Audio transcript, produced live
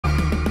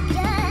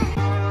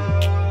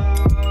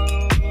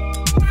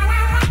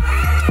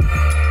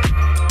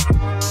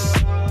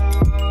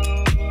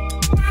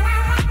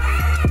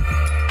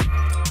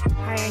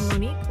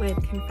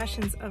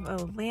Operations of a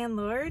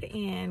Landlord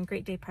and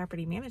Great Day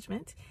Property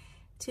Management.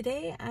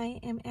 Today I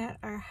am at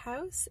our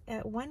house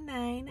at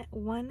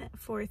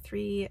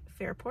 19143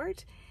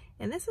 Fairport,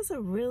 and this is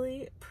a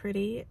really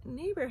pretty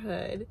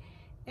neighborhood.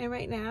 And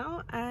right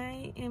now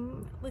I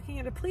am looking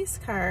at a police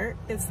car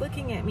that's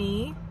looking at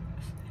me.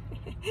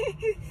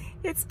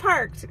 It's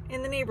parked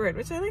in the neighborhood,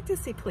 which I like to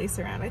see police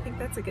around. I think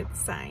that's a good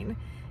sign.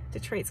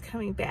 Detroit's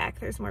coming back.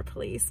 There's more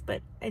police,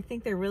 but I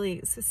think they're really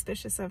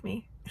suspicious of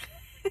me.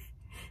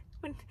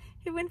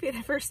 It wouldn't be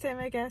the first time,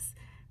 I guess,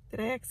 that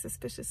I act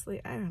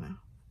suspiciously. I don't know.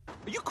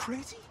 Are you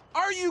crazy?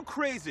 Are you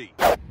crazy?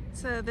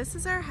 So this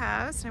is our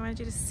house, and I wanted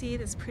you to see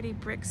this pretty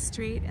brick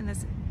street and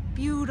this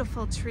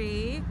beautiful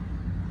tree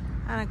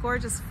on a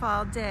gorgeous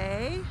fall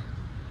day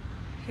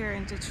here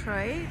in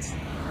Detroit.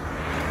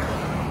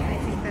 I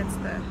think that's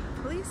the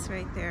police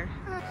right there.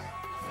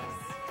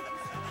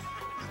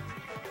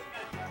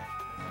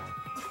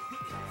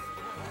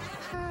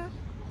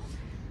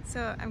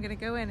 So I'm gonna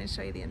go in and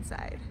show you the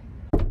inside.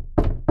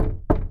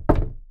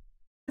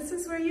 This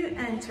is where you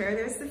enter.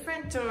 There's the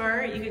front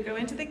door. You could go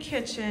into the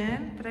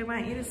kitchen, but I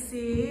want you to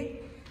see,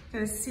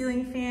 got a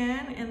ceiling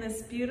fan and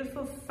this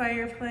beautiful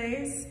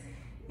fireplace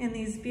and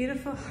these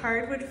beautiful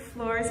hardwood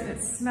floors, and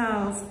it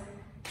smells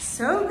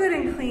so good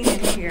and clean in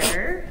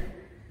here.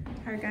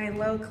 Our guy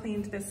Lo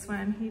cleaned this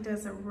one. He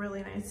does a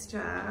really nice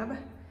job.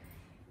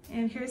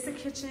 And here's the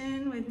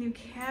kitchen with new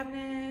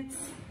cabinets.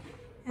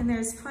 And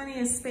there's plenty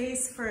of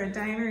space for a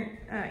diner,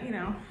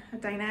 a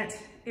dinette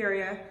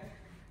area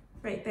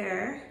right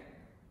there.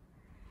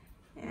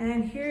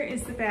 And here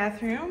is the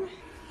bathroom.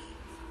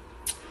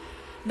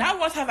 Not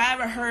once have I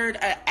ever heard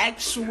an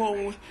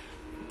actual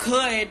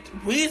good,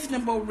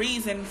 reasonable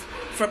reason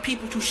for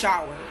people to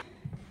shower.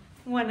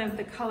 One of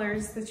the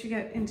colors that you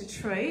get in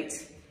Detroit.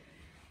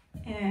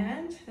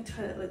 And the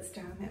toilet lid's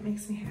down. That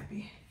makes me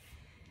happy.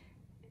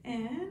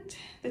 And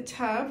the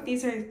tub.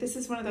 This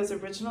is one of those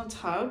original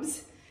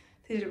tubs.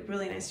 They did a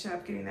really nice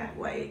job getting that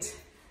white.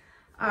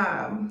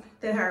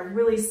 That are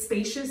really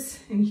spacious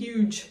and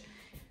huge.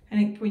 I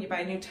think when you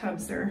buy new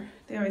tubs,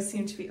 they always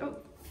seem to be, oh,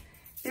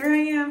 there I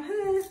am.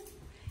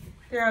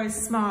 They're always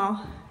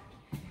small.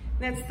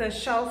 That's the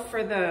shelf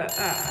for the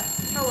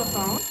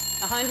telephone.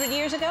 100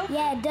 years ago?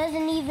 Yeah, it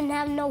doesn't even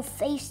have no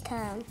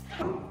FaceTime.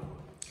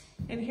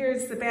 And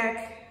here's the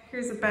back,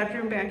 here's a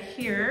bedroom back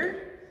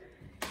here.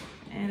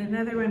 And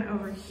another one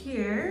over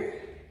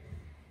here.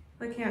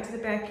 Looking out to the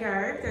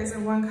backyard, there's a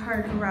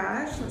one-car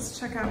garage. Let's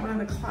check out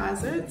one of the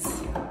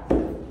closets.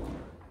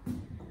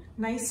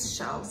 Nice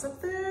shelves up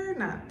there,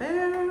 not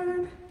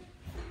bad.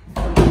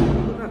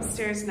 We'll go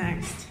upstairs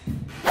next.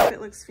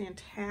 It looks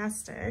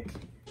fantastic.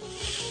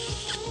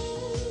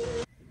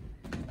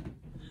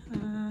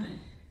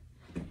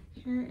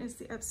 Here is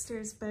the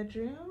upstairs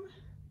bedroom.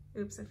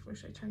 Oops, I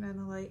wish I turned on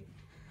the light.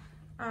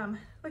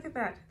 Look at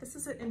that. This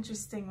is an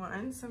interesting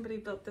one. Somebody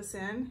built this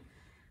in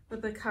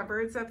with the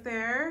cupboards up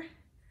there.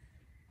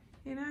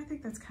 You know, I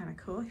think that's kind of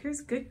cool.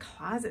 Here's good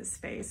closet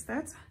space.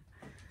 That's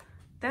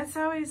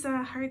always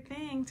a hard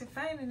thing to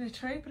find in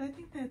Detroit, but I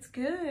think that's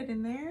good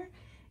in there.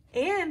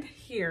 And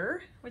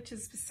here, which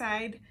is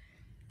beside,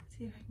 let's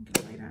see if I can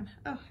get a light on.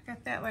 Oh, I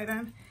got that light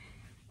on.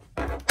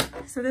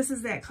 So this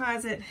is that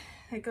closet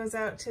that goes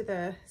out to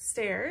the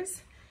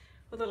stairs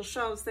with little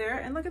shelves there.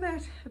 And look at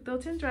that, a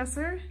built-in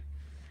dresser.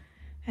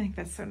 I think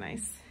that's so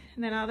nice.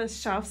 And then all this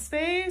shelf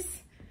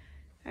space.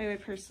 I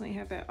would personally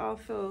have that all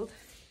filled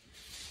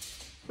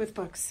with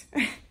books.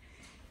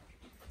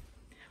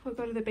 We'll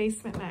go to the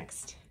basement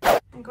next.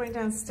 I'm going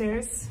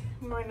downstairs.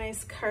 More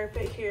nice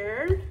carpet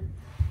here.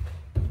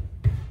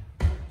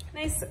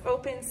 Nice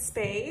open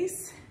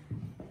space.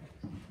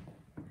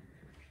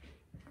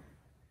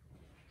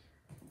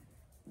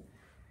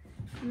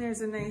 And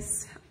there's a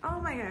nice, oh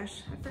my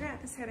gosh, I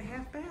forgot this had a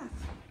half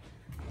bath.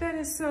 That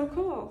is so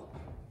cool.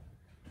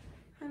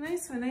 A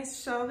nice one,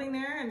 nice shelving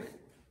there, and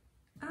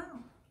oh,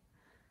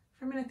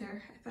 for a minute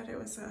there, I thought it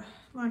was a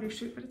laundry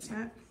chute, but it's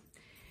not.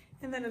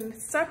 And then a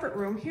separate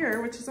room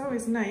here, which is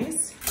always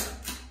nice.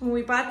 When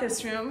we bought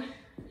this room,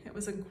 it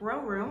was a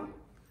grow room,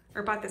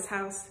 or bought this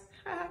house.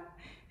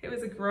 It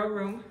was a grow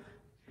room.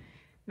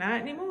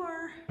 Not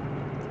anymore.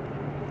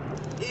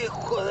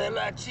 Hijo de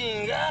la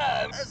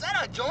chingada. Is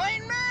that a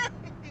joint, man?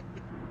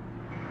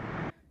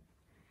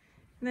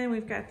 And then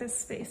we've got this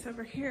space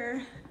over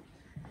here.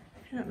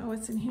 I don't know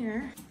what's in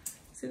here.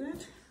 See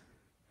that?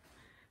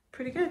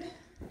 Pretty good.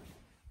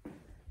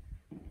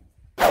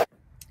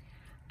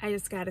 I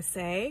just gotta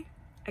say,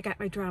 I got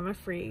my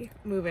drama-free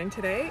move-in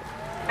today.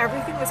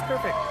 Everything was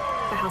perfect.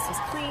 The house was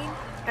clean,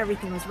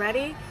 everything was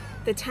ready.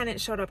 The tenant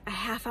showed up a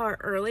half hour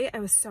early. I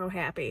was so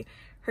happy.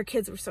 Her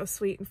kids were so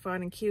sweet and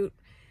fun and cute.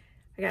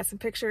 I got some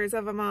pictures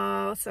of them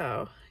all,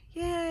 so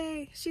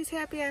yay. She's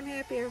happy, I'm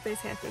happy, everybody's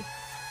happy.